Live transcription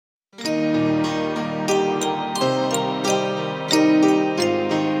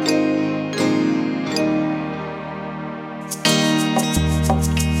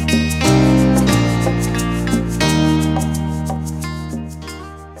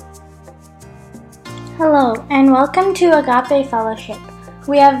Hello, and welcome to Agape Fellowship.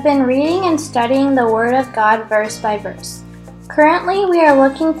 We have been reading and studying the Word of God verse by verse. Currently, we are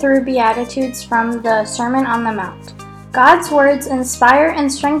looking through Beatitudes from the Sermon on the Mount. God's words inspire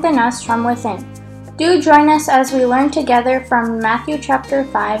and strengthen us from within. Do join us as we learn together from Matthew chapter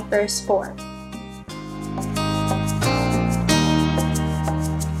 5, verse 4.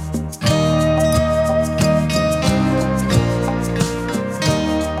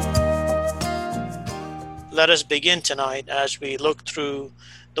 Let us begin tonight as we look through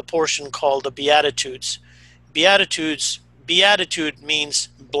the portion called the Beatitudes. Beatitude means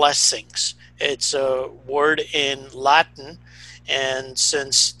blessings. It's a word in Latin, and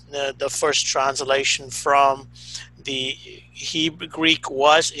since the first translation from the Hebrew Greek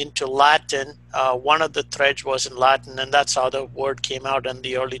was into Latin, one of the threads was in Latin, and that's how the word came out in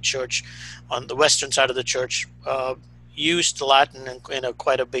the early church. On the western side of the church, used Latin in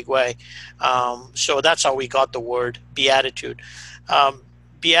quite a big way. So that's how we got the word beatitude.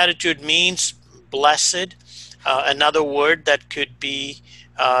 Beatitude means blessed. Another word that could be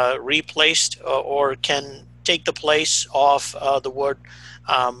replaced or can take the place of the word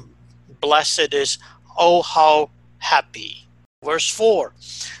blessed is, oh, how happy. Verse 4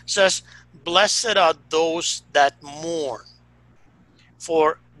 says, blessed are those that mourn,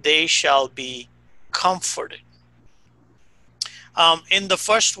 for they shall be comforted. In the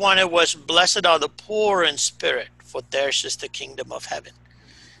first one, it was, blessed are the poor in spirit, for theirs is the kingdom of heaven.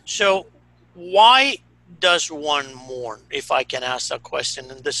 So why does one mourn, if I can ask that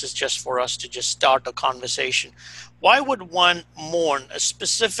question? And this is just for us to just start a conversation. Why would one mourn?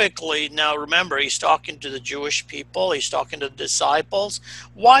 Specifically, now remember, he's talking to the Jewish people. He's talking to the disciples.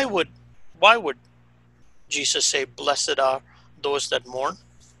 Why would Jesus say, blessed are those that mourn?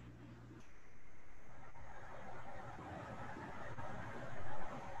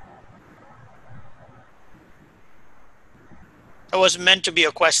 It was meant to be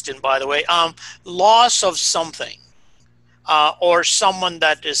a question, by the way. Loss of something or someone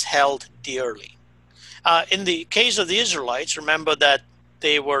that is held dearly. In the case of the Israelites, remember that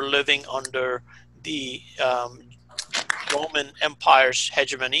they were living under the Roman Empire's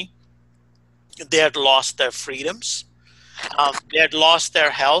hegemony. They had lost their freedoms. They had lost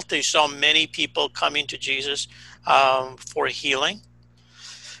their health. They saw many people coming to Jesus for healing.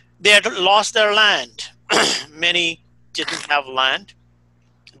 They had lost their land. Many didn't have land.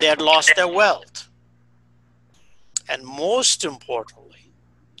 They had lost their wealth. And most importantly,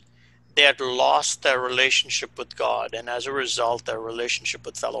 they had lost their relationship with God, and as a result, their relationship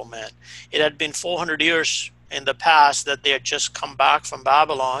with fellow men. It had been 400 years in the past that they had just come back from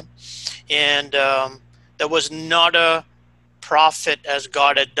Babylon, and there was not a prophet as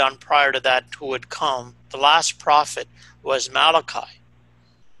God had done prior to that who had come. The last prophet was Malachi.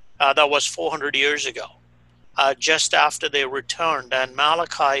 That was 400 years ago. Just after they returned. And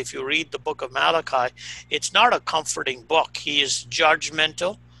Malachi, if you read the book of Malachi, it's not a comforting book. He is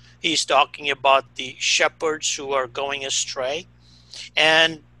judgmental. He's talking about the shepherds who are going astray.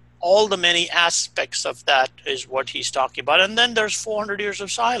 And all the many aspects of that is what he's talking about. And then there's 400 years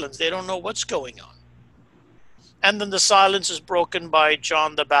of silence. They don't know what's going on. And then the silence is broken by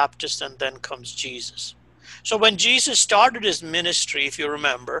John the Baptist, and then comes Jesus. So when Jesus started his ministry, if you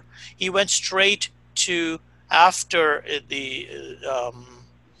remember, he went straight to, after the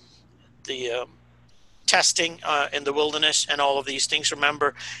testing in the wilderness and all of these things,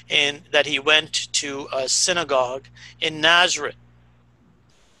 remember that he went to a synagogue in Nazareth.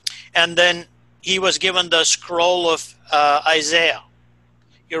 And then he was given the scroll of Isaiah.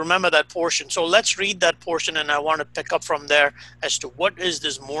 You remember that portion. So let's read that portion, and I want to pick up from there as to what is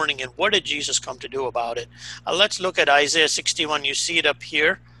this mourning and what did Jesus come to do about it. Let's look at Isaiah 61. You see it up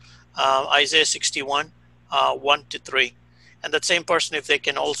here. Isaiah 61. 1 to 3. And that same person, if they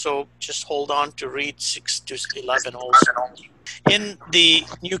can also just hold on to read 6 to 11 also. In the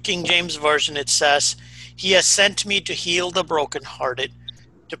New King James Version, it says, he has sent me to heal the brokenhearted,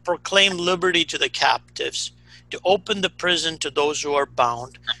 to proclaim liberty to the captives, to open the prison to those who are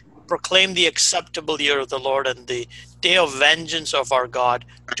bound, to proclaim the acceptable year of the Lord and the day of vengeance of our God,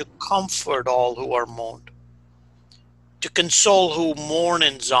 to comfort all who are mourned, to console who mourn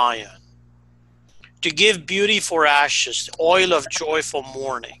in Zion, to give beauty for ashes, oil of joy for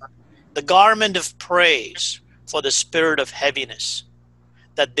mourning, the garment of praise for the spirit of heaviness,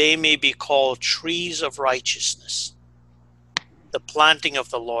 that they may be called trees of righteousness, the planting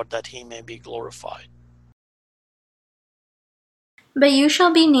of the Lord, that he may be glorified. But you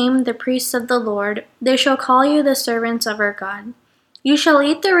shall be named the priests of the Lord. They shall call you the servants of our God. You shall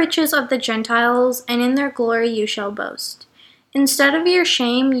eat the riches of the Gentiles, and in their glory you shall boast. Instead of your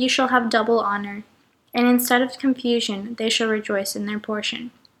shame you shall have double honor. and instead of confusion they shall rejoice in their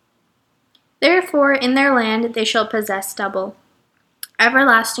portion. Therefore in their land they shall possess double.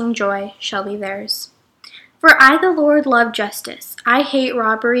 Everlasting joy shall be theirs. For I, the Lord, love justice. I hate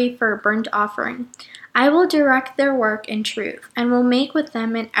robbery for a burnt offering. I will direct their work in truth, and will make with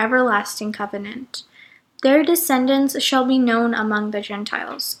them an everlasting covenant. Their descendants shall be known among the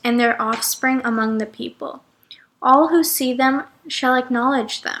Gentiles, and their offspring among the people. All who see them shall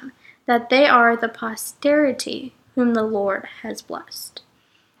acknowledge them, that they are the posterity whom the Lord has blessed.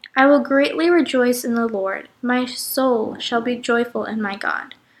 I will greatly rejoice in the Lord. My soul shall be joyful in my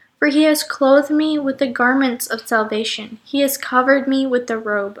God. For he has clothed me with the garments of salvation. He has covered me with the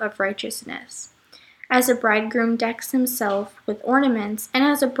robe of righteousness. As a bridegroom decks himself with ornaments, and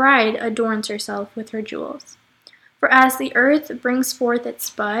as a bride adorns herself with her jewels. For as the earth brings forth its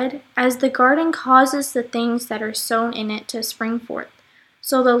bud, as the garden causes the things that are sown in it to spring forth,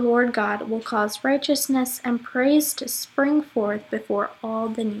 so the Lord God will cause righteousness and praise to spring forth before all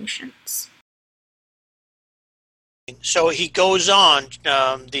the nations. So he goes on,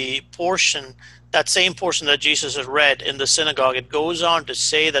 the portion, that same portion that Jesus had read in the synagogue, it goes on to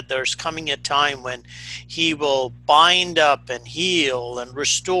say that there's coming a time when he will bind up and heal and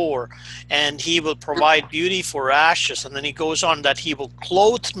restore, and he will provide beauty for ashes. And then he goes on that he will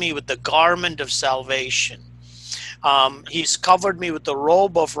clothe me with the garment of salvation. He's covered me with the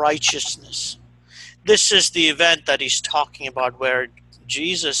robe of righteousness. This is the event that he's talking about, where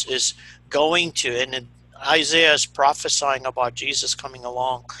Jesus is going to, and Isaiah is prophesying about Jesus coming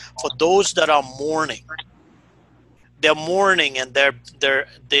along. For those that are mourning, they're mourning, and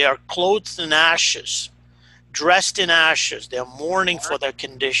they are clothed in ashes, dressed in ashes. They're mourning for their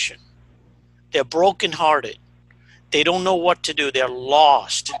condition. They're brokenhearted. They don't know what to do. They're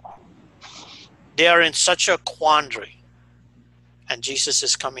lost. They are in such a quandary. And Jesus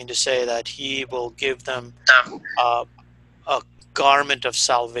is coming to say that he will give them a garment of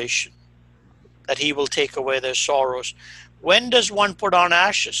salvation, that he will take away their sorrows. When does one put on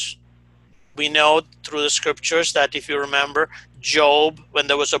ashes? We know through the scriptures that, if you remember, Job, when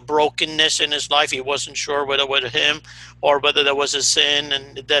there was a brokenness in his life, he wasn't sure whether it was him or whether there was a sin,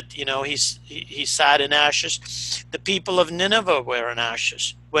 and that, he sat in ashes. The people of Nineveh were in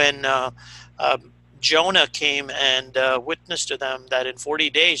ashes when Jonah came and witnessed to them that in 40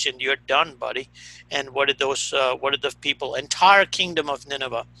 days and you're done, buddy. And what did the people, entire kingdom of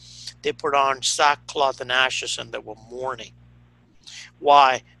Nineveh, they put on sackcloth and ashes, and they were mourning.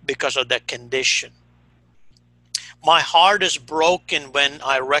 Why? Because of their condition. My heart is broken when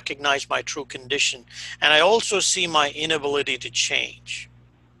I recognize my true condition, and I also see my inability to change.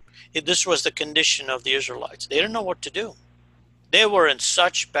 This was the condition of the Israelites. They didn't know what to do. They were in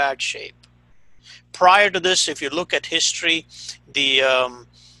such bad shape. Prior to this, if you look at history, the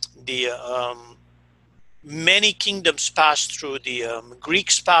many kingdoms passed through. The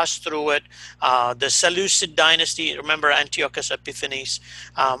Greeks passed through it. The Seleucid dynasty, remember Antiochus Epiphanes,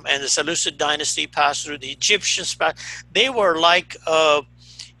 and the Seleucid dynasty passed through. The Egyptians passed. They were like a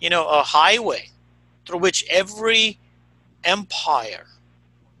highway through which every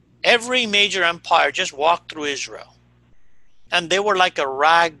major empire just walked through Israel. And they were like a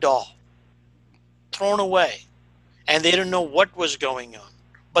rag doll, thrown away. And they didn't know what was going on.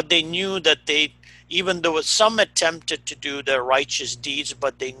 But they knew that even though some attempted to do their righteous deeds,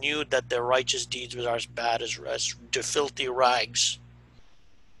 but they knew that their righteous deeds were as bad as filthy rags.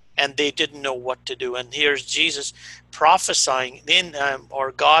 And they didn't know what to do. And here's Jesus prophesying,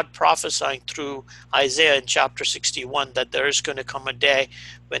 or God prophesying through Isaiah in chapter 61, that there is going to come a day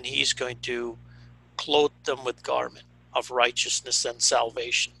when he's going to clothe them with garment of righteousness and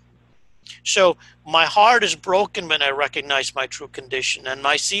salvation. So my heart is broken when I recognize my true condition, and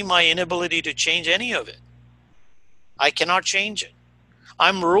I see my inability to change any of it. I cannot change it.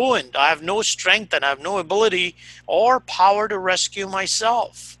 I'm ruined. I have no strength, and I have no ability or power to rescue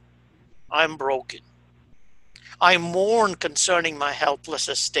myself. I'm broken. I mourn concerning my helpless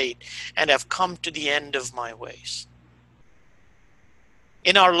estate, and have come to the end of my ways.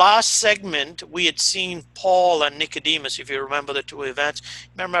 In our last segment, we had seen Paul and Nicodemus, if you remember the two events.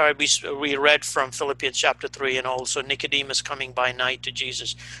 Remember, we read from Philippians chapter 3, and also Nicodemus coming by night to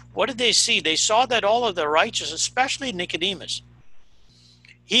Jesus. What did they see? They saw that all of the righteous, especially Nicodemus,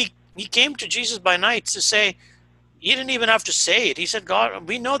 he came to Jesus by night to say, he didn't even have to say it. He said, God,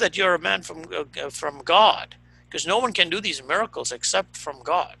 we know that you're a man from God, because no one can do these miracles except from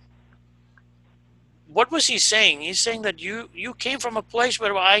God. What was he saying? He's saying that you came from a place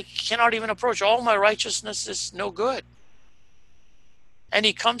where I cannot even approach. All my righteousness is no good. And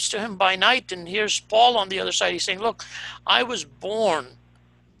he comes to him by night, and here's Paul on the other side. He's saying, look, I was born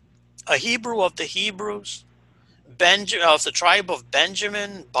a Hebrew of the Hebrews, of the tribe of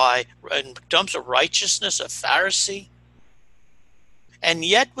Benjamin, in terms of righteousness, a Pharisee. And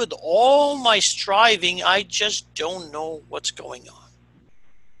yet with all my striving, I just don't know what's going on.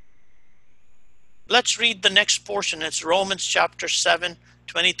 Let's read the next portion. It's Romans chapter 7,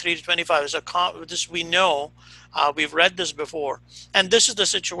 23 to 25. This we know. We've read this before. And this is the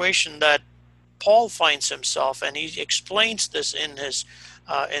situation that Paul finds himself, and he explains this in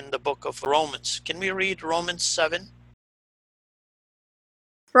the book of Romans. Can we read Romans 7?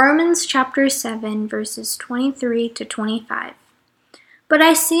 Romans chapter 7, verses 23 to 25. But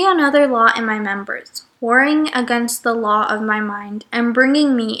I see another law in my members, warring against the law of my mind, and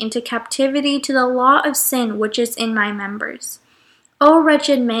bringing me into captivity to the law of sin which is in my members. O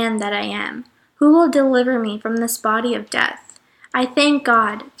wretched man that I am, who will deliver me from this body of death? I thank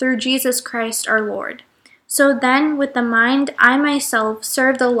God, through Jesus Christ our Lord. So then, with the mind I myself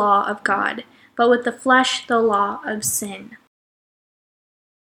serve the law of God, but with the flesh the law of sin.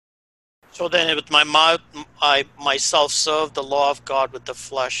 So then with my mouth I myself serve the law of God, with the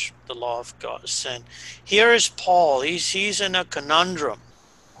flesh the law of God, sin. Here is Paul. He's in a conundrum,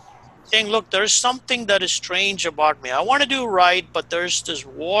 saying, look, there's something that is strange about me. I want to do right, but there's this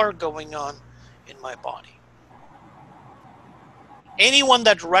war going on in my body. Anyone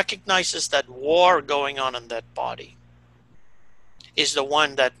that recognizes that war going on in that body is the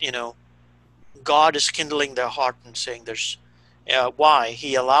one that, God is kindling their heart and saying why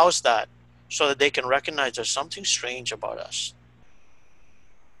he allows that, so that they can recognize there's something strange about us.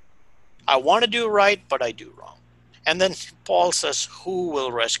 I want to do right, but I do wrong. And then Paul says, who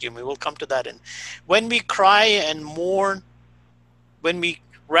will rescue me? We'll come to that. And when we cry and mourn, when we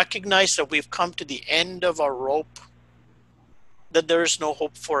recognize that we've come to the end of our rope, that there is no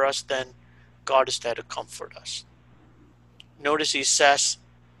hope for us, then God is there to comfort us. Notice he says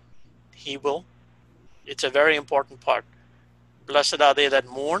he will. It's a very important part. Blessed are they that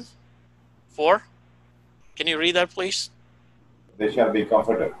mourn. Can you read that, please? They shall be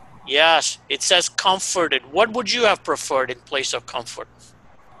comforted. Yes, it says comforted. What would you have preferred in place of comfort?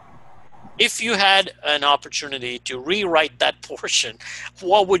 If you had an opportunity to rewrite that portion,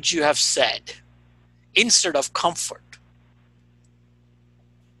 what would you have said instead of comfort?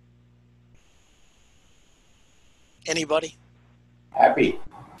 Anybody? Happy.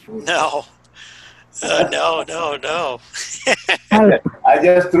 No. No. I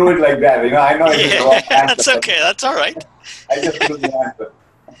just threw it like that. I know it's the wrong answer. That's okay. That's all right. I just threw the answer.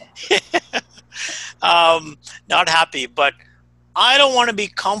 Not happy, but I don't want to be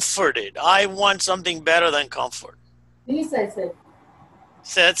comforted. I want something better than comfort. Peace, I said.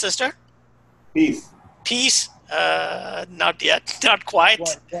 Say that, sister? Peace. Peace? Not yet. Not quite.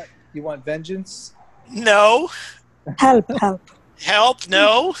 You want vengeance? No. Help. Help?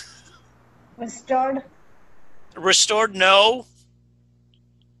 No. Restored? No.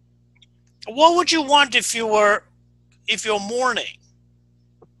 What would you want if you're mourning?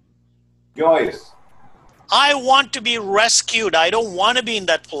 Joyous. I want to be rescued. I don't want to be in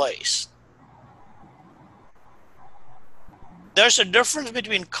that place. There's a difference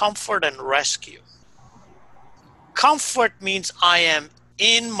between comfort and rescue. Comfort means I am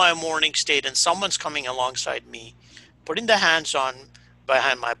in my mourning state and someone's coming alongside me, putting their hands on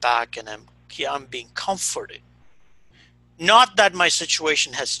behind my back, and I'm being comforted. Not that my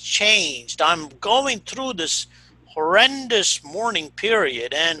situation has changed. I'm going through this horrendous mourning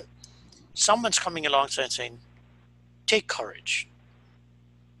period, and someone's coming alongside and saying, take courage.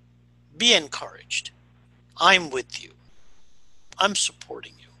 Be encouraged. I'm with you. I'm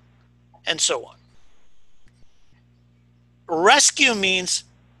supporting you. And so on. Rescue means,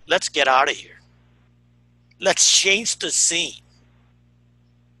 let's get out of here. Let's change the scene.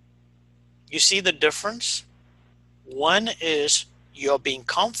 You see the difference? One is you're being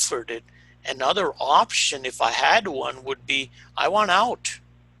comforted. Another option, if I had one, would be I want out.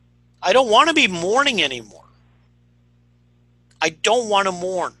 I don't want to be mourning anymore. I don't want to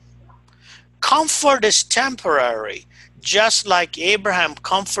mourn. Comfort is temporary, just like Abraham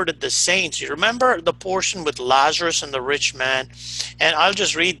comforted the saints. You remember the portion with Lazarus and the rich man? And I'll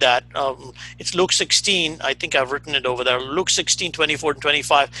just read that. It's Luke 16. I think I've written it over there. Luke 16, 24 and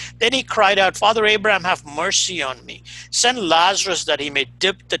 25. Then he cried out, Father Abraham, have mercy on me. Send Lazarus that he may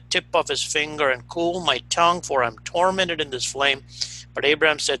dip the tip of his finger and cool my tongue, for I'm tormented in this flame. But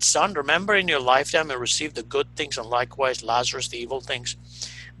Abraham said, Son, remember in your lifetime you received the good things, and likewise Lazarus the evil things.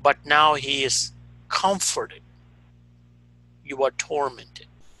 But now he is comforted. You are tormented.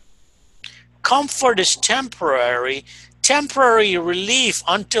 Comfort is temporary relief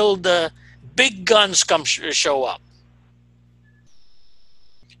until the big guns show up.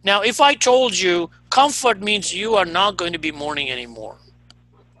 Now, if I told you comfort means you are not going to be mourning anymore,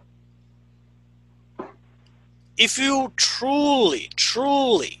 if you truly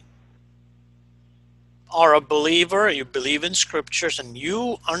are a believer, you believe in scriptures, and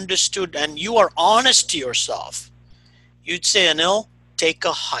you understood and you are honest to yourself, you'd say, Anil, take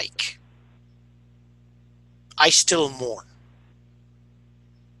a hike. I still mourn.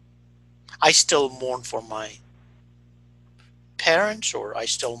 I still mourn for my parents, or I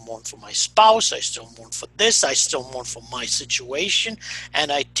still mourn for my spouse. I still mourn for this. I still mourn for my situation.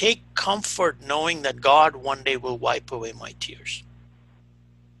 And I take comfort knowing that God one day will wipe away my tears.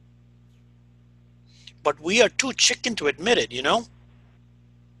 But we are too chicken to admit it, you know?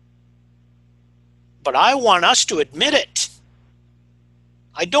 But I want us to admit it.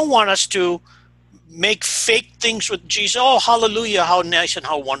 I don't want us to make fake things with Jesus. Oh, hallelujah, how nice and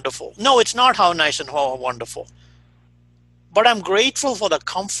how wonderful. No, it's not how nice and how wonderful. But I'm grateful for the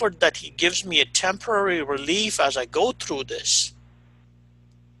comfort that he gives me, a temporary relief as I go through this.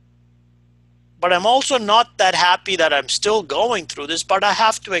 But I'm also not that happy that I'm still going through this, but I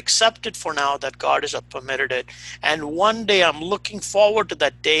have to accept it for now that God has permitted it. And one day I'm looking forward to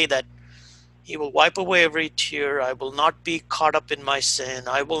that day that he will wipe away every tear. I will not be caught up in my sin.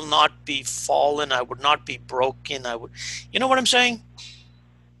 I will not be fallen. I would not be broken. You know what I'm saying?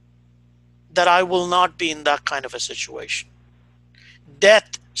 That I will not be in that kind of a situation.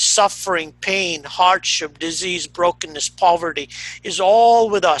 Death, suffering, pain, hardship, disease, brokenness, poverty is all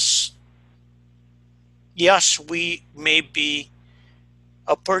with us. Yes, we may be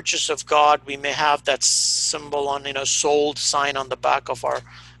a purchase of God. We may have that symbol on, sold sign on the back of our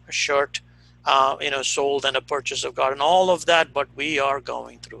shirt, sold and a purchase of God and all of that, but we are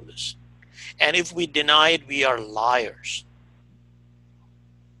going through this. And if we deny it, we are liars.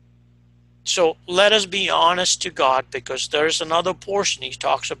 So let us be honest to God, because there's another portion. He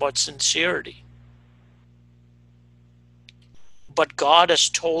talks about sincerity. But God has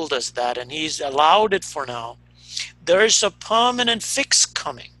told us that, and he's allowed it for now. There is a permanent fix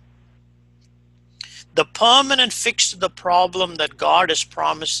coming. The permanent fix to the problem that God has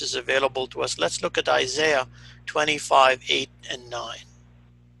promised is available to us. Let's look at Isaiah 25, 8 and 9.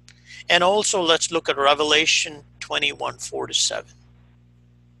 And also let's look at Revelation 21, 4 to 7.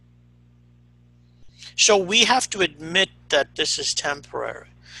 So we have to admit that this is temporary.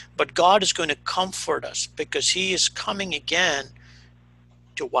 But God is going to comfort us, because he is coming again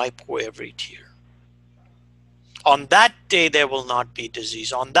to wipe away every tear. On that day there will not be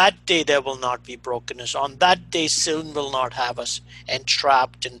disease. On that day there will not be brokenness. On that day sin will not have us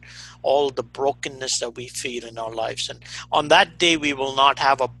entrapped in all the brokenness that we feel in our lives. And on that day we will not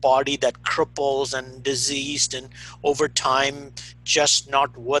have a body that cripples and diseased and over time just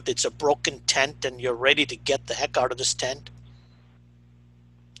not worth. It's a broken tent and you're ready to get the heck out of this tent.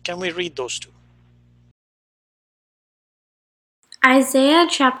 Can we read those two? Isaiah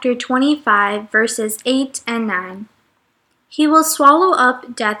chapter 25, verses 8 and 9. He will swallow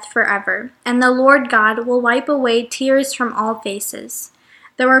up death forever, and the Lord God will wipe away tears from all faces.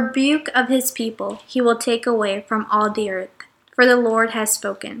 The rebuke of his people he will take away from all the earth, for the Lord has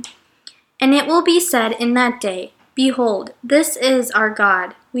spoken. And it will be said in that day, Behold, this is our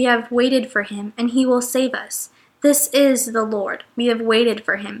God. We have waited for him, and he will save us. This is the Lord. We have waited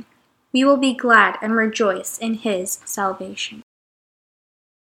for him. We will be glad and rejoice in his salvation.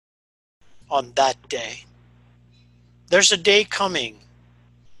 On that day. There's a day coming.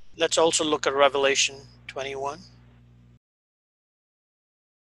 Let's also look at Revelation 21.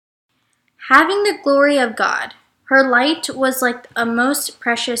 Having the glory of God, her light was like a most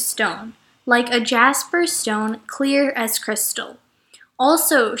precious stone, like a jasper stone, clear as crystal.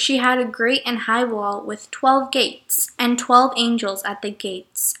 Also she had a great and high wall with 12 gates, and 12 angels at the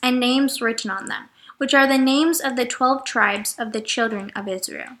gates, and names written on them, which are the names of the 12 tribes of the children of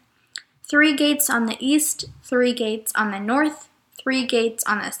Israel. 3 gates on the east, 3 gates on the north, 3 gates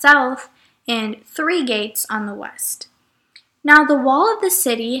on the south, and 3 gates on the west. Now the wall of the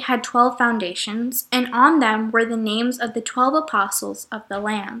city had 12 foundations, and on them were the names of the 12 apostles of the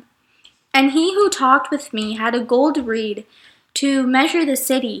Lamb. And he who talked with me had a gold reed to measure the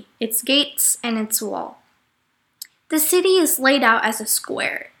city, its gates, and its wall. The city is laid out as a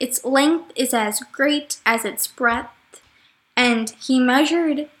square. Its length is as great as its breadth. And he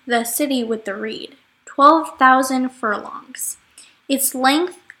measured the city with the reed, 12,000 furlongs. Its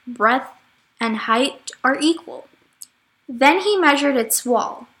length, breadth, and height are equal. Then he measured its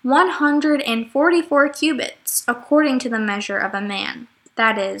wall, 144 cubits, according to the measure of a man,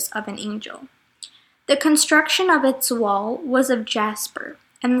 that is, of an angel. The construction of its wall was of jasper,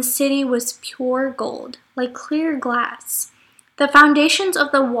 and the city was pure gold, like clear glass. The foundations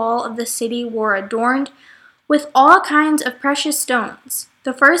of the wall of the city were adorned with all kinds of precious stones.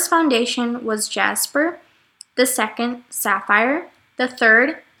 The first foundation was jasper, the second sapphire, the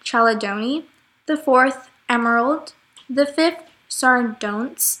third chalcedony, the fourth emerald, the fifth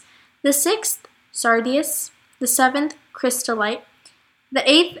sardonyx, the sixth sardius, the seventh chrysolite, the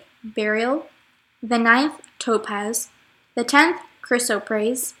eighth beryl, the ninth topaz, the 10th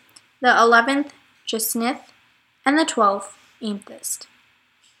chrysoprase, the 11th jacinth, and the 12th amethyst.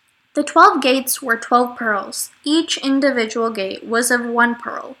 The 12 gates were 12 pearls. Each individual gate was of 1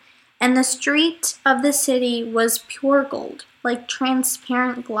 pearl, and the street of the city was pure gold, like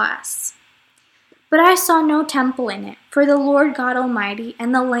transparent glass. But I saw no temple in it, for the Lord God Almighty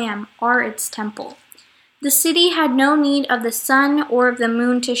and the Lamb are its temple. The city had no need of the sun or of the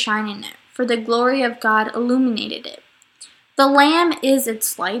moon to shine in it, for the glory of God illuminated it. The Lamb is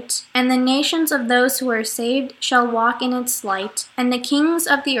its light, and the nations of those who are saved shall walk in its light, and the kings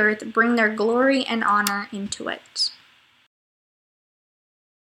of the earth bring their glory and honor into it.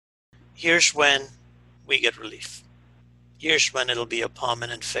 Here's when we get relief. Here's when it'll be a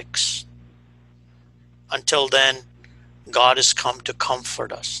permanent fix. Until then, God has come to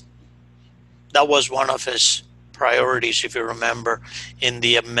comfort us. That was one of his priorities, if you remember, in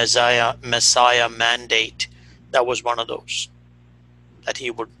the Messiah mandate. That was one of those, that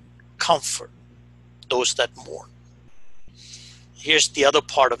he would comfort those that mourn. Here's the other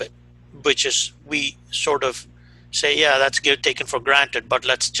part of it, which is we sort of say, yeah, that's taken for granted, but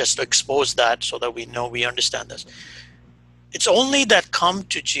let's just expose that so that we know, we understand this. It's only that come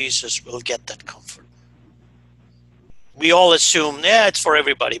to Jesus will get that comfort. We all assume, yeah, it's for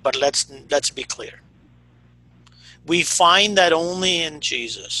everybody, but let's be clear. We find that only in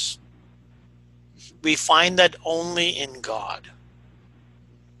Jesus. We find that only in God.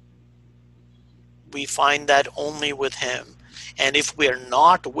 We find that only with him. And if we are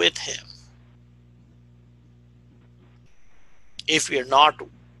not with him, if we are not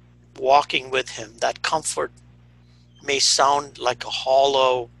walking with him, that comfort may sound like a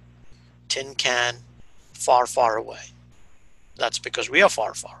hollow tin can far, far away. That's because we are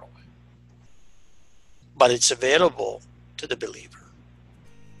far, far away. But it's available to the believer.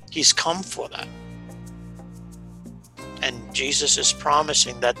 He's come for that. And Jesus is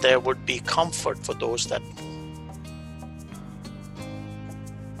promising that there would be comfort for those that mourn,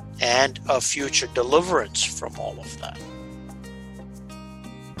 and a future deliverance from all of that.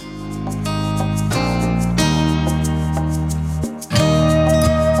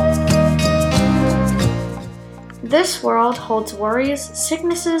 This world holds worries,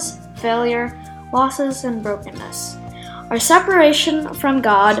 sicknesses, failure, losses, and brokenness. Our separation from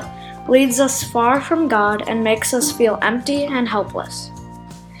God leads us far from God and makes us feel empty and helpless.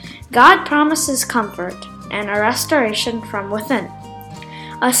 God promises comfort and a restoration from within,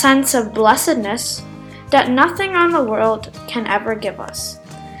 a sense of blessedness that nothing on the world can ever give us.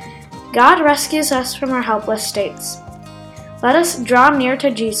 God rescues us from our helpless states. Let us draw near to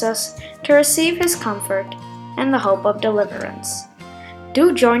Jesus to receive his comfort and the hope of deliverance.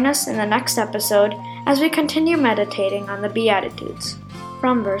 Do join us in the next episode as we continue meditating on the Beatitudes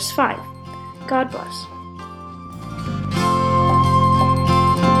from verse 5. God bless.